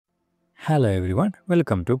Hello everyone,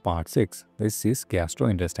 welcome to part 6. This is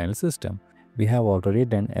gastrointestinal system. We have already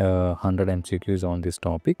done 100 MCQs on this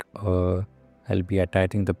topic. I'll be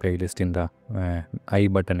attaching the playlist in the I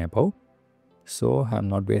button above. So I'm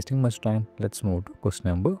not wasting much time. Let's move to question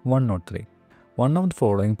number 103. One of the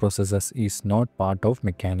following processes is not part of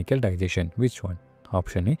mechanical digestion. Which one?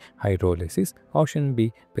 Option A, hydrolysis. Option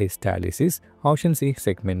B, peristalsis. Option C,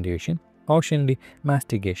 segmentation. Option D,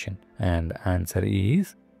 mastication. And answer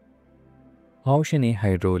is option A,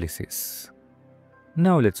 hydrolysis.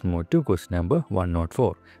 Now let's move to question number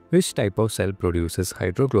 104. Which type of cell produces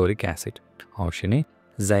hydrochloric acid? Option A,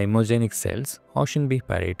 Zymogenic cells. Option B,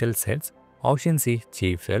 parietal cells. Option C,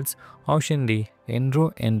 chief cells. Option D,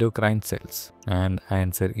 endocrine cells. And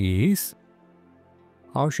answer is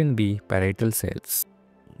option B, parietal cells.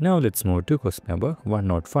 Now let's move to question number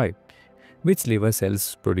 105. Which liver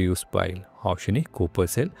cells produce bile? Option A, Kupffer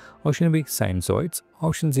cell. Option B, sinusoids.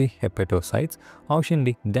 Option C, hepatocytes. Option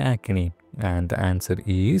D, digestion. And the answer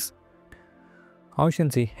is option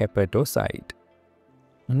C, hepatocyte.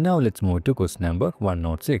 Now let's move to question number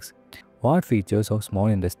 106. What features of small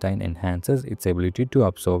intestine enhances its ability to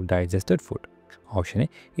absorb digested food? Option A,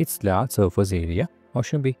 its large surface area.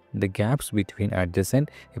 Option B, the gaps between adjacent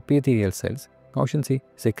epithelial cells. Option C,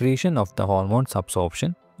 secretion of the hormones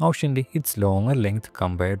absorption. Option D, its longer length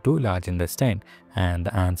compared to large intestine. And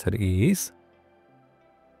the answer is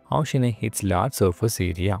option A, its large surface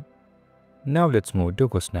area. Now let's move to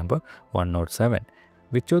question number 107.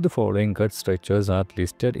 Which of the following gut structures are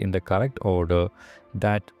listed in the correct order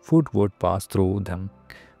that food would pass through them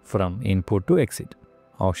from input to exit?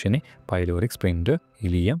 Option A, pyloric sphincter,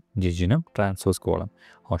 ileum, jejunum, transverse column.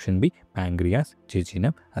 Option B, pancreas,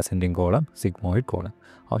 jejunum, ascending column, sigmoid column.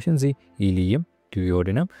 Option C, ileum,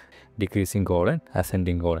 duodenum, decreasing colon,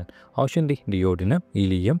 ascending colon. Option D, duodenum,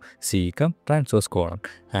 ileum, cecum, transverse colon.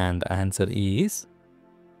 And the answer is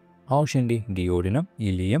option D, duodenum,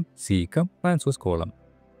 ileum, cecum, transverse colon.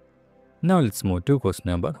 Now let's move to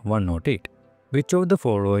question number 108. Which of the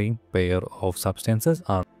following pair of substances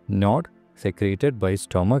are not secreted by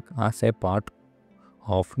stomach as a part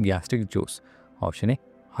of gastric juice? Option A,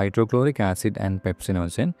 hydrochloric acid and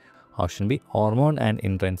pepsinogen. Option B, hormone and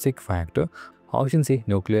intrinsic factor. Option C,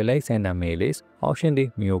 nuclease and amylase. Option D,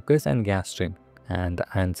 mucus and gastrin. And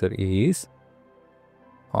the answer is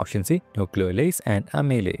option C, nuclease and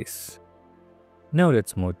amylase. Now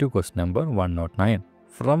let's move to question number 109.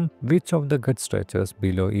 From which of the gut structures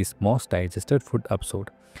below is most digested food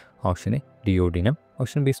absorbed? Option A, duodenum.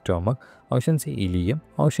 Option B, stomach. Option C, ileum.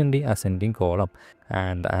 Option D, ascending column.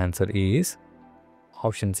 And the answer is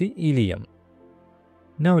option C, ileum.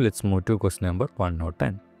 Now let's move to question number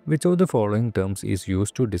 110. Which of the following terms is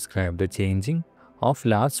used to describe the changing of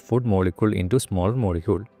large food molecule into small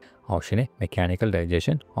molecule? Option A, mechanical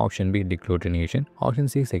digestion. Option B, degglutination. Option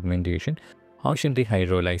C, segmentation. Option D,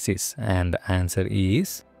 hydrolysis. And the answer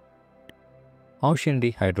is option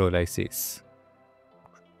D, hydrolysis.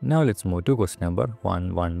 Now let's move to question number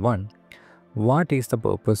 111. What is the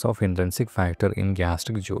purpose of intrinsic factor in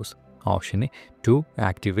gastric juice? Option A, to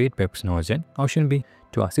activate pepsinogen. Option B,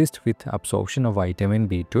 to assist with absorption of vitamin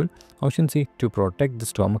B12. Option C, to protect the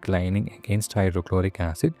stomach lining against hydrochloric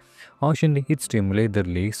acid. Option D, it stimulates the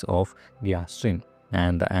release of gastrin.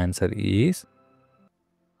 And the answer is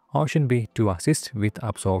option B, to assist with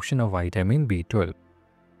absorption of vitamin B12.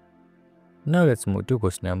 Now let's move to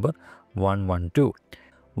question number 112.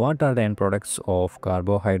 What are the end products of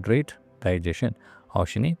carbohydrate digestion?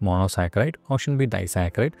 Option A, monosaccharide. Option B,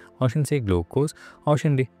 disaccharide. Option C, glucose.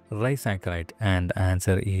 Option D, disaccharide. And the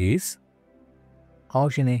answer is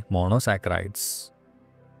option A, monosaccharides.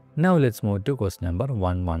 Now let's move to question number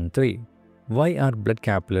 113. Why are blood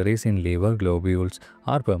capillaries in liver globules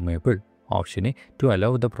are permeable? Option A, to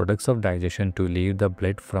allow the products of digestion to leave the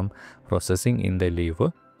blood from processing in the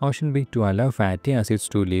liver. Option B, to allow fatty acids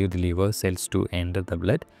to leave the liver cells to enter the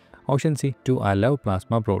blood. Option C, to allow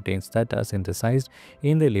plasma proteins that are synthesized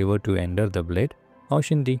in the liver to enter the blood.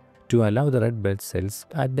 Option D, to allow the red blood cells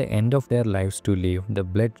at the end of their lives to leave the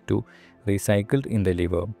blood to recycled in the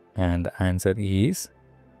liver. And the answer is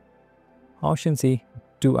option C,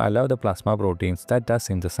 to allow the plasma proteins that are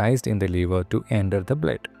synthesized in the liver to enter the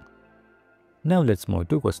blood. Now let's move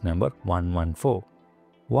to question number 114.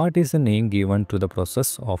 What is the name given to the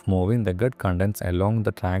process of moving the gut contents along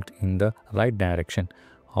the tract in the right direction?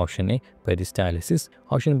 Option A, peristalsis.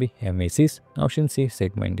 Option B, amylase. Option C,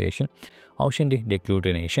 segmentation. Option D,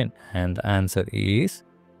 degglutination. And the answer is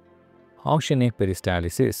option A,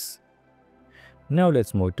 peristalsis. Now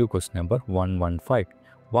let's move to question number 115.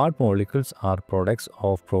 What molecules are products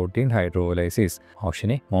of protein hydrolysis?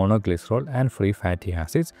 Option A, monoglycerol and free fatty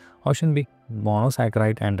acids. Option B,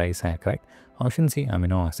 monosaccharide and disaccharide. Option C,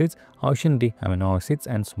 amino acids. Option D, amino acids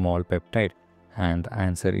and small peptide. And the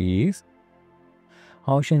answer is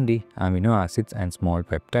option D, amino acids and small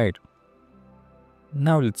peptide.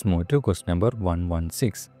 Now let's move to question number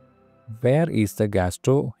 116. Where is the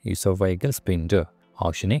gastroesophageal sphincter?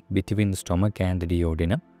 Option A, between the stomach and the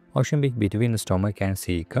duodenum. Option B, between the stomach and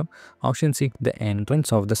cecum. Option C, the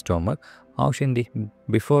entrance of the stomach. Option D,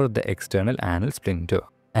 before the external anal sphincter.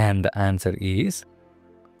 And the answer is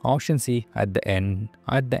option C, at the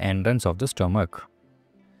entrance of the stomach.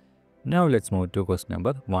 Now let's move to question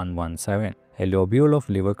number 117. A lobule of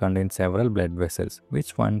liver contains several blood vessels.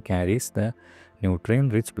 Which one carries the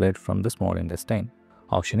nutrient-rich blood from the small intestine?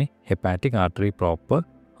 Option A, hepatic artery proper.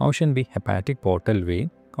 Option B, hepatic portal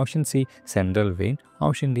vein. Option C, central vein.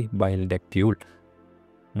 Option D, bile ductule.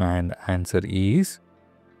 And the answer is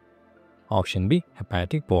option B,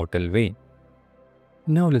 hepatic portal vein.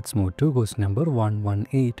 Now let's move to question number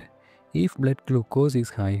 118. If blood glucose is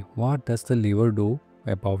high, what does the liver do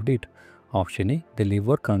about it? Option A, the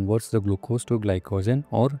liver converts the glucose to glycogen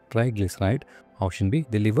or triglyceride. Option B,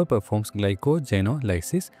 the liver performs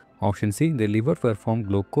glycogenolysis. Option C, the liver performs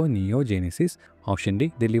gluconeogenesis. Option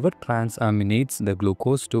D, the liver transaminates the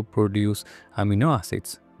glucose to produce amino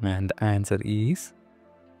acids. And the answer is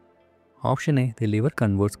option A, the liver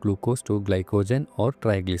converts glucose to glycogen or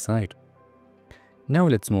triglyceride. Now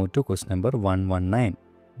let's move to question number 119.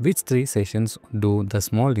 Which three sections do the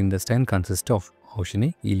small intestine consist of? Option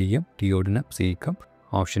A, ileum, duodenum, cecum.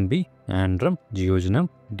 Option B, antrum, jejunum,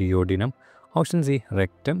 duodenum. Option C,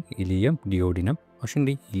 rectum, ileum, duodenum. Option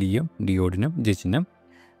D, ileum, duodenum, jejunum.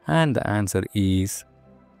 And the answer is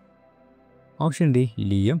option D,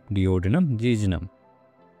 ileum, duodenum, jejunum.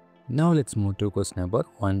 Now let's move to question number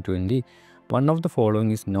 120. One of the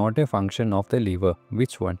following is not a function of the liver.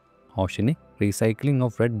 Which one? Option A, recycling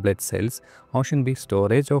of red blood cells. Option B,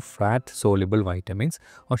 storage of fat-soluble vitamins.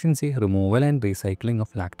 Option C, removal and recycling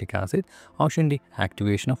of lactic acid. Option D,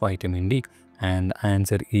 activation of vitamin D. And the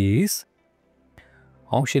answer is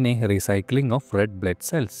option A, recycling of red blood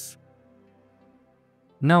cells.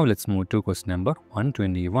 Now let's move to question number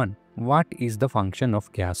 121. What is the function of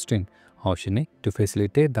gastrin? Option A, to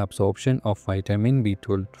facilitate the absorption of vitamin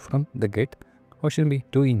B12 from the gut. Option B,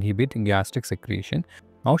 to inhibit gastric secretion.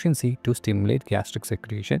 Option C, to stimulate gastric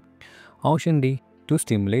secretion. Option D, to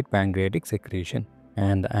stimulate pancreatic secretion.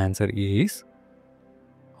 And the answer is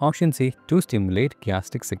option C, to stimulate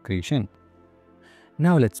gastric secretion.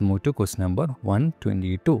 Now let's move to question number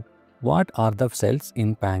 122. What are the cells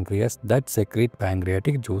in pancreas that secrete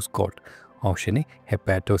pancreatic juice called? Option A,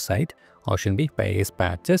 hepatocyte. Option B, Peyer's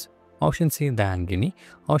patches. Option C, the angini.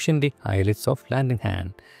 Option D, islets of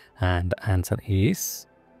Langerhans. And the answer is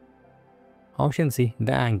option C,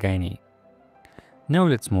 the angini. Now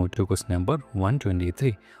let's move to question number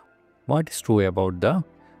 123. What is true about the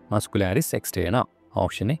muscularis externa?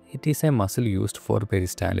 Option A, it is a muscle used for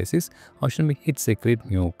peristalsis. Option B, it secretes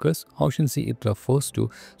mucus. Option C, it refers to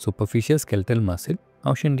superficial skeletal muscle.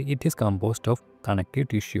 Option D, it is composed of connective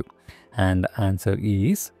tissue. And the answer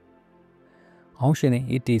is option A,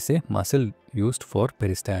 it is a muscle used for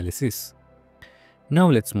peristalsis. Now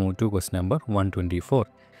let's move to question number 124.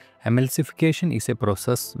 Emulsification is a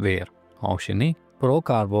process where option A,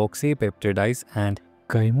 procarboxypeptides and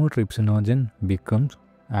chymotrypsinogen becomes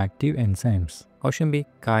active enzymes. Option B,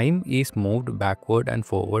 chyme is moved backward and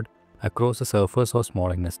forward across the surface of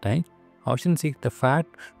small intestine. Option C, the fat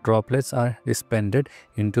droplets are expanded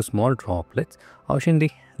into small droplets. Option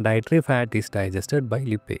D, dietary fat is digested by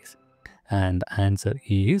lipase. And the answer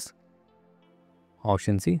is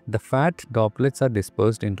option C, the fat droplets are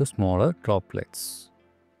dispersed into smaller droplets.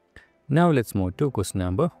 Now let's move to question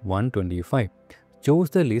number 125. Choose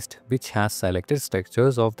the list which has selected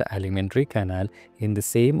structures of the alimentary canal in the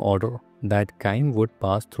same order that chyme would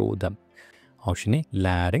pass through them. Option A,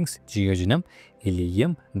 larynx, jejunum,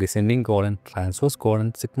 ileum, descending colon, transverse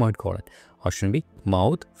colon, sigmoid colon. Option B,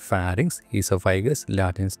 mouth, pharynx, esophagus,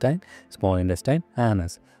 large intestine, small intestine,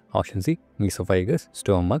 anus. Option C, esophagus,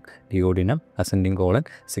 stomach, duodenum, ascending colon,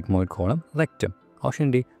 sigmoid colon, rectum.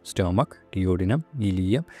 Option D, stomach, duodenum,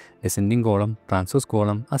 ileum, descending colon, transverse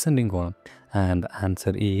colon, ascending colon. And the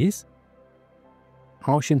answer is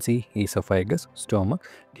option C, esophagus, stomach,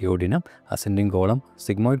 duodenum, ascending colon,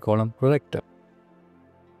 sigmoid colon, rectum.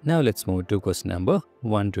 Now let's move to question number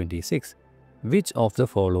 126. Which of the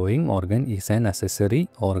following organ is an accessory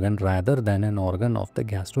organ rather than an organ of the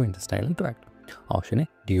gastrointestinal tract? Option A,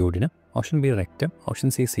 duodenum. Option B, rectum.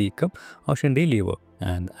 Option C, cecum. Option D, liver.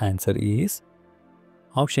 And the answer is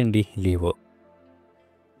Option D, liver.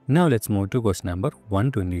 Now let's move to question number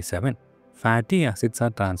 127. Fatty acids are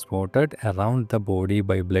transported around the body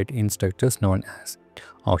by blood in structures known as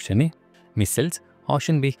option A, micelles,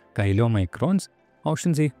 option B, chylomicrons,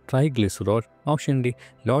 option C, triglycerol, option D,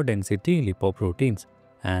 low density lipoproteins.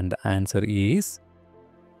 And the answer is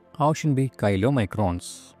option B,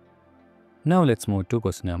 chylomicrons. Now let's move to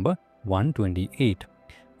question number 128.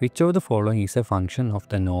 Which of the following is a function of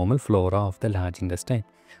the normal flora of the large intestine?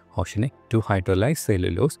 Option A, to hydrolyze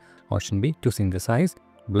cellulose. Option B, to synthesize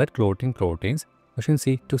blood clotting proteins. Option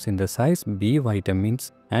C, to synthesize B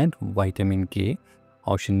vitamins and vitamin K.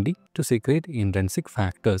 Option D, to secrete intrinsic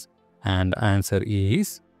factors. And the answer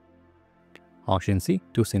is option C,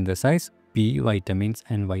 to synthesize B vitamins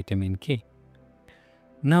and vitamin K.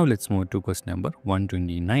 Now let's move to question number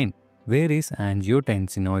 129. Where is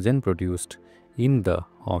angiotensinogen produced? In the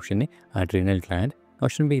option A, adrenal gland,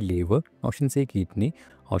 option B, liver, option C, kidney,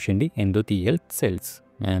 option D, endothelial cells.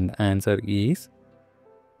 And answer is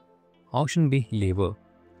option B, liver.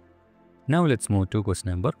 Now let's move to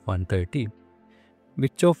question number 130.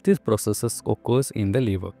 Which of these processes occurs in the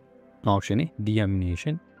liver? Option A,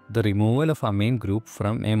 deamination, the removal of amine group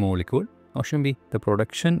from a molecule. Option B, the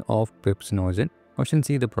production of pepsinogen. Option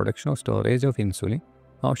C, the production or storage of insulin.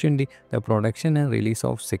 Option D, the production and release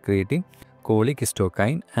of secreting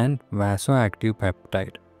cholecystokine and vasoactive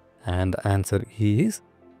peptide. And the answer is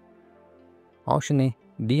option A,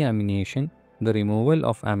 deamination, the removal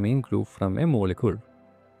of amine group from a molecule.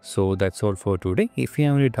 So that's all for today. If you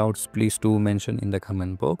have any doubts, please do mention in the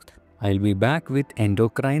comment box. I'll be back with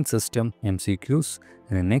endocrine system MCQs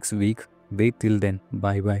in the next week. Wait till then.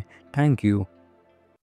 Bye bye. Thank you.